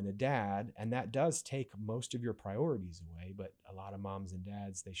mom and a dad, and that does take most of your priorities away. But a lot of moms and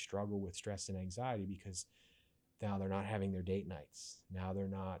dads, they struggle with stress and anxiety because now they're not having their date nights. Now they're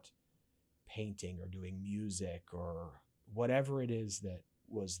not painting or doing music or whatever it is that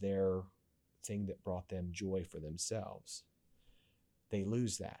was their thing that brought them joy for themselves. They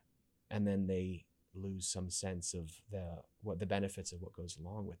lose that. And then they lose some sense of the benefits of what goes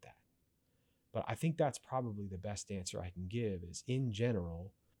along with that. But I think that's probably the best answer I can give is, in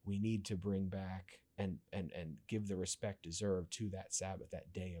general, we need to bring back and give the respect deserved to that Sabbath,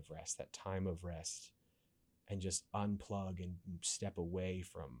 that day of rest, that time of rest, and just unplug and step away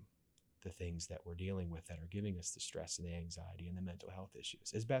from the things that we're dealing with that are giving us the stress and the anxiety and the mental health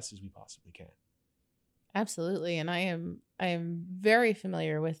issues as best as we possibly can. Absolutely. And I am very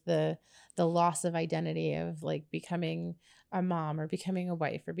familiar with the loss of identity of like becoming a mom or becoming a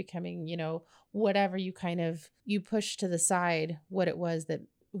wife or becoming, whatever you push to the side what it was that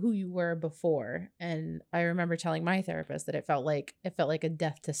who you were before. And I remember telling my therapist that it felt like a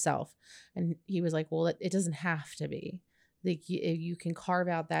death to self. And he was like, well, it doesn't have to be. Like you can carve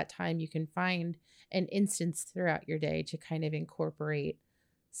out that time. You can find an instance throughout your day to kind of incorporate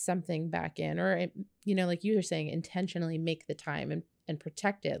something back in, or like you were saying, intentionally make the time and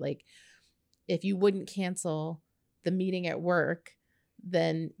protect it. Like if you wouldn't cancel the meeting at work,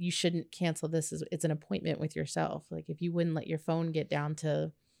 then you shouldn't cancel this. It's an appointment with yourself. Like if you wouldn't let your phone get down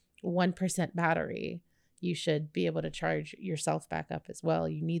to 1% battery, you should be able to charge yourself back up as well.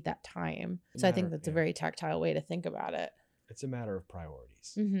 You need that time. So I think that's a very tactile way to think about it. It's a matter of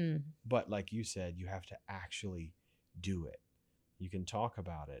priorities. Mm-hmm. But like you said, you have to actually do it. You can talk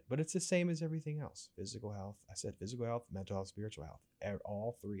about it, but it's the same as everything else. Physical health, I said physical health, mental health, spiritual health.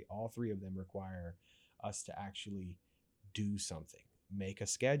 All three of them require us to actually do something, make a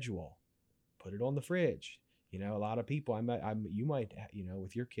schedule, put it on the fridge. You know, a lot of people, you might, you know,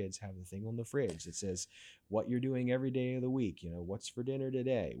 with your kids have the thing on the fridge that says what you're doing every day of the week. You know, what's for dinner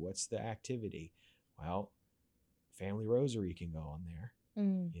today? What's the activity? Well, family rosary can go on there.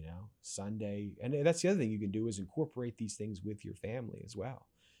 You know, Sunday. And that's the other thing you can do is incorporate these things with your family as well.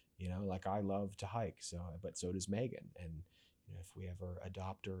 You know, like I love to hike, but so does Megan. And you know, if we ever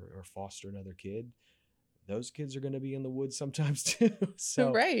adopt or foster another kid, those kids are going to be in the woods sometimes too.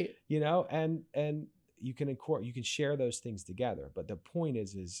 So, right. You know, and you can share those things together. But the point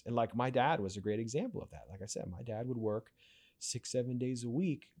is, and like my dad was a great example of that. Like I said, my dad would work 6-7 days a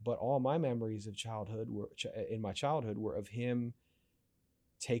week, but all my memories of in my childhood were of him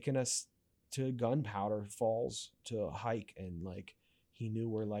taking us to Gunpowder Falls to hike, and like he knew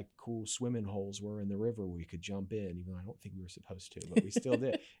where like cool swimming holes were in the river where we could jump in, even though I don't think we were supposed to, but we still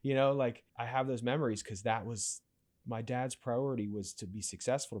did. You know, like I have those memories because that was my dad's priority, was to be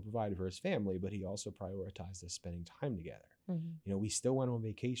successful, to provide for his family, but he also prioritized us spending time together. You know, we still went on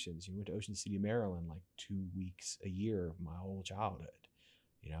vacations. You went to Ocean City, Maryland, like 2 weeks a year, my whole childhood,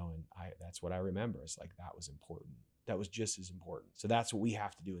 you know, and that's what I remember. It's like, that was important. That was just as important. So that's what we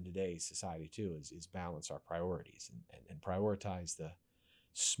have to do in today's society too, is balance our priorities and prioritize the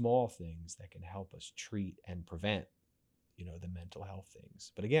small things that can help us treat and prevent, you know, the mental health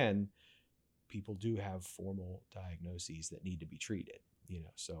things. But again, people do have formal diagnoses that need to be treated, you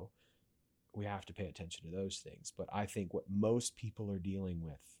know, so we have to pay attention to those things. But I think what most people are dealing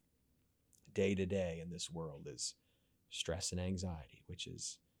with day to day in this world is stress and anxiety, which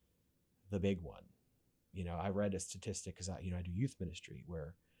is the big one. You know, I read a statistic because I do youth ministry,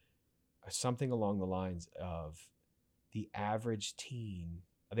 where something along the lines of the average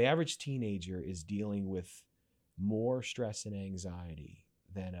teenager is dealing with more stress and anxiety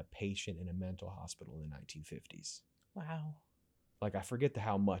than a patient in a mental hospital in the 1950s. Wow. Like, I forget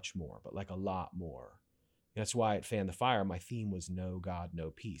how much more, but like a lot more. That's why at Fan the Fire, my theme was no God, no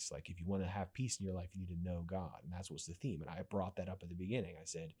peace. Like, if you want to have peace in your life, you need to know God. And that's what's the theme. And I brought that up at the beginning. I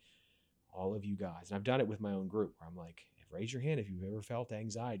said, all of you guys, and I've done it with my own group, where I'm like, raise your hand if you've ever felt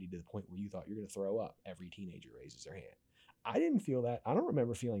anxiety to the point where you thought you're going to throw up. Every teenager raises their hand. I didn't feel that. I don't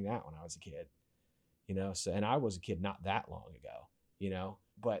remember feeling that when I was a kid, you know, so, and I was a kid not that long ago, you know,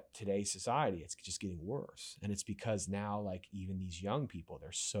 but today's society, it's just getting worse. And it's because now, like, even these young people,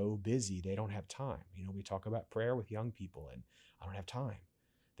 they're so busy, they don't have time. You know, we talk about prayer with young people, and I don't have time.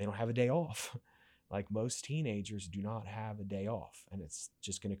 They don't have a day off. Like, most teenagers do not have a day off, and it's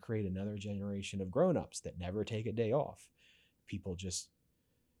just going to create another generation of grown-ups that never take a day off. People just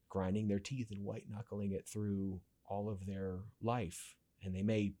grinding their teeth and white knuckling it through all of their life. And they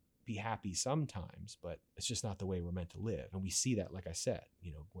may be happy sometimes, but it's just not the way we're meant to live. And we see that, like I said,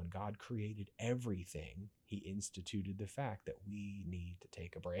 you know, when God created everything, he instituted the fact that we need to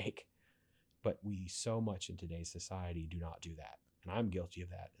take a break. But we so much in today's society do not do that. And I'm guilty of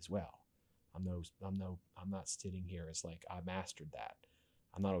that as well. I'm not sitting here as like, I mastered that.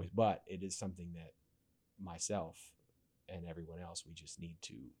 I'm not always, but it is something that myself and everyone else, we just need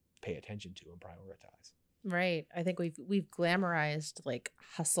to pay attention to and prioritize. Right. I think we've glamorized like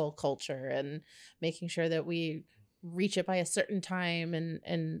hustle culture and making sure that we reach it by a certain time,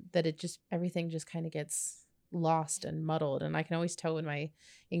 and that everything just kind of gets lost and muddled. And I can always tell when my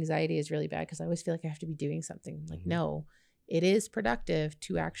anxiety is really bad, because I always feel like I have to be doing something. Like, no, it is productive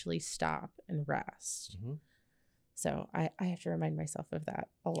to actually stop and rest. So I have to remind myself of that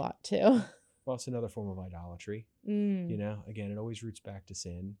a lot too. Well, it's another form of idolatry. You know, again, it always roots back to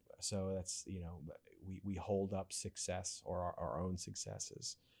sin. So that's, you know, we hold up success or our own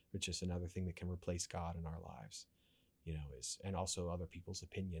successes, which is another thing that can replace God in our lives, you know, and also other people's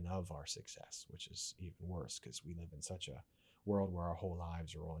opinion of our success, which is even worse, because we live in such a world where our whole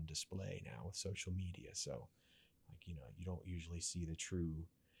lives are on display now with social media. So, like, you know, you don't usually see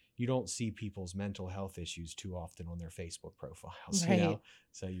you don't see people's mental health issues too often on their Facebook profiles, right. You know?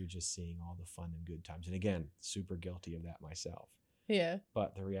 So you're just seeing all the fun and good times. And again, super guilty of that myself. Yeah.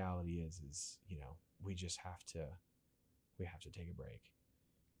 But the reality is, you know, we have to take a break.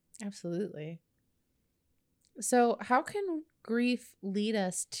 Absolutely. So how can grief lead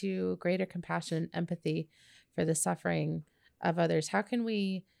us to greater compassion and empathy for the suffering of others? How can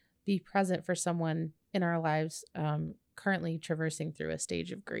we be present for someone in our lives currently traversing through a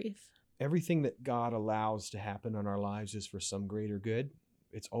stage of grief? Everything that God allows to happen in our lives is for some greater good.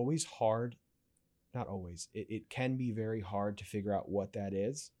 It's always hard. Not always. It can be very hard to figure out what that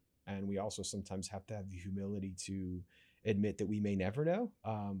is. And we also sometimes have to have the humility to admit that we may never know.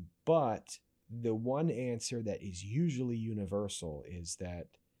 But the one answer that is usually universal is that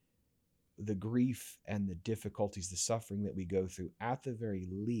the grief and the difficulties, the suffering that we go through, at the very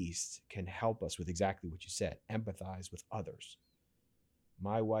least, can help us with exactly what you said, empathize with others.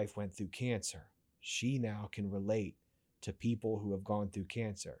 My wife went through cancer. She now can relate to people who have gone through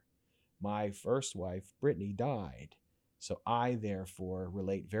cancer. My first wife, Brittany, died. So I, therefore,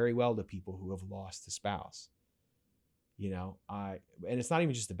 relate very well to people who have lost a spouse. And it's not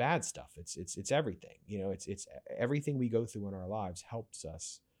even just the bad stuff. It's everything. It's everything we go through in our lives helps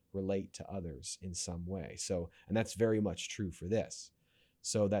us relate to others in some way. So, and that's very much true for this.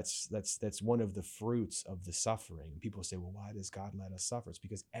 So that's one of the fruits of the suffering. People say, well, why does God let us suffer? It's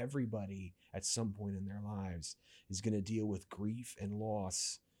because everybody at some point in their lives is going to deal with grief and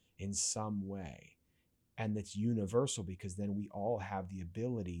loss in some way. And that's universal, because then we all have the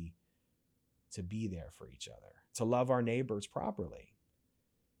ability to be there for each other, to love our neighbors properly.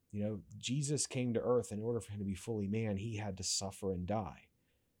 Jesus came to earth. In order for him to be fully man, he had to suffer and die.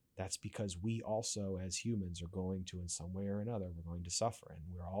 That's because we also, as humans, are going to, in some way or another, we're going to suffer, and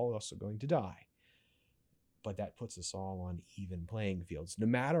we're all also going to die. But that puts us all on even playing fields, no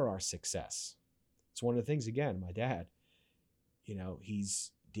matter our success. It's one of the things, again, my dad,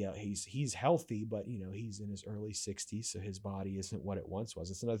 he's healthy, but, he's in his early 60s, so his body isn't what it once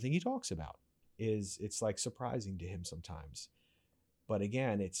was. It's another thing he talks about, it's like surprising to him sometimes. But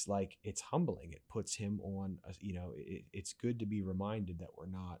again, it's humbling. It puts him on, it's good to be reminded that we're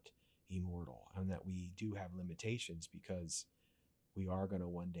not immortal and that we do have limitations, because we are going to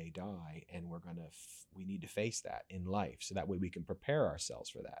one day die, and we need to face that in life. So that way we can prepare ourselves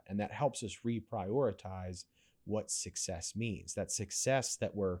for that. And that helps us reprioritize what success means. That success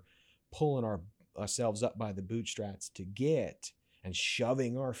that we're pulling ourselves up by the bootstraps to get, and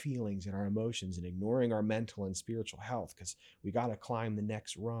shoving our feelings and our emotions and ignoring our mental and spiritual health, because we got to climb the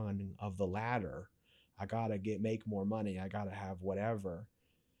next run of the ladder. I got to make more money. I got to have whatever.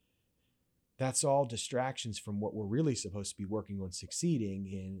 That's all distractions from what we're really supposed to be working on succeeding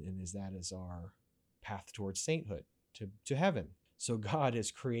in, and that is our path towards sainthood, to heaven. So God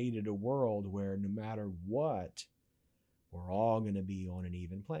has created a world where no matter what, we're all going to be on an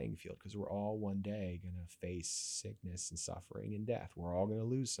even playing field, because we're all one day going to face sickness and suffering and death. We're all going to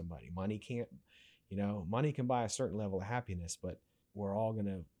lose somebody. Money can buy a certain level of happiness, but we're all going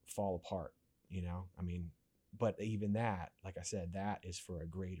to fall apart, but even that, like I said, that is for a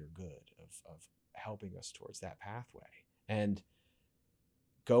greater good of helping us towards that pathway. And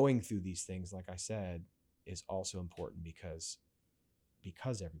going through these things, like I said, is also important because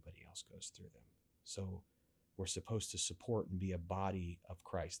everybody else goes through them. So we're supposed to support and be a body of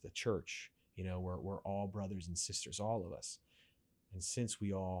Christ, the church. We're all brothers and sisters, all of us. And since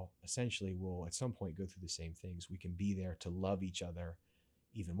we all essentially will at some point go through the same things, we can be there to love each other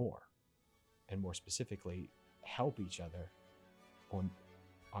even more. And more specifically, help each other on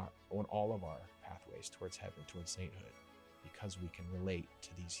all of our pathways towards heaven, towards sainthood, because we can relate to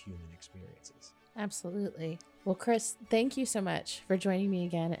these human experiences. Absolutely. Well, Chris, thank you so much for joining me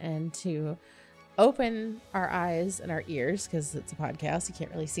again, and to open our eyes and our ears, because it's a podcast, you can't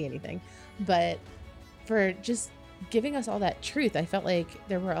really see anything, but for just giving us all that truth. I felt like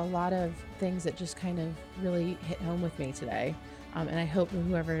there were a lot of things that just kind of really hit home with me today. And I hope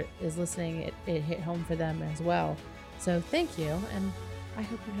whoever is listening, it hit home for them as well. So thank you. And I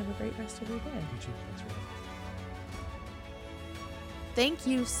hope you have a great rest of your day. You too. Thanks, Ryan. Thank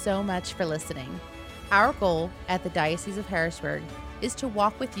you so much for listening. Our goal at the Diocese of Harrisburg is to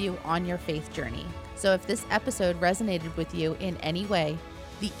walk with you on your faith journey. So if this episode resonated with you in any way,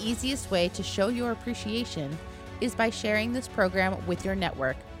 the easiest way to show your appreciation is by sharing this program with your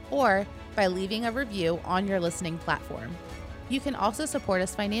network, or by leaving a review on your listening platform. You can also support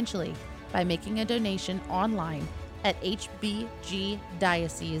us financially by making a donation online at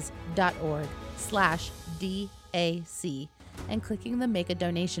hbgdiocese.org/DAC and clicking the Make a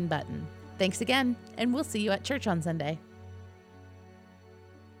Donation button. Thanks again, and we'll see you at church on Sunday.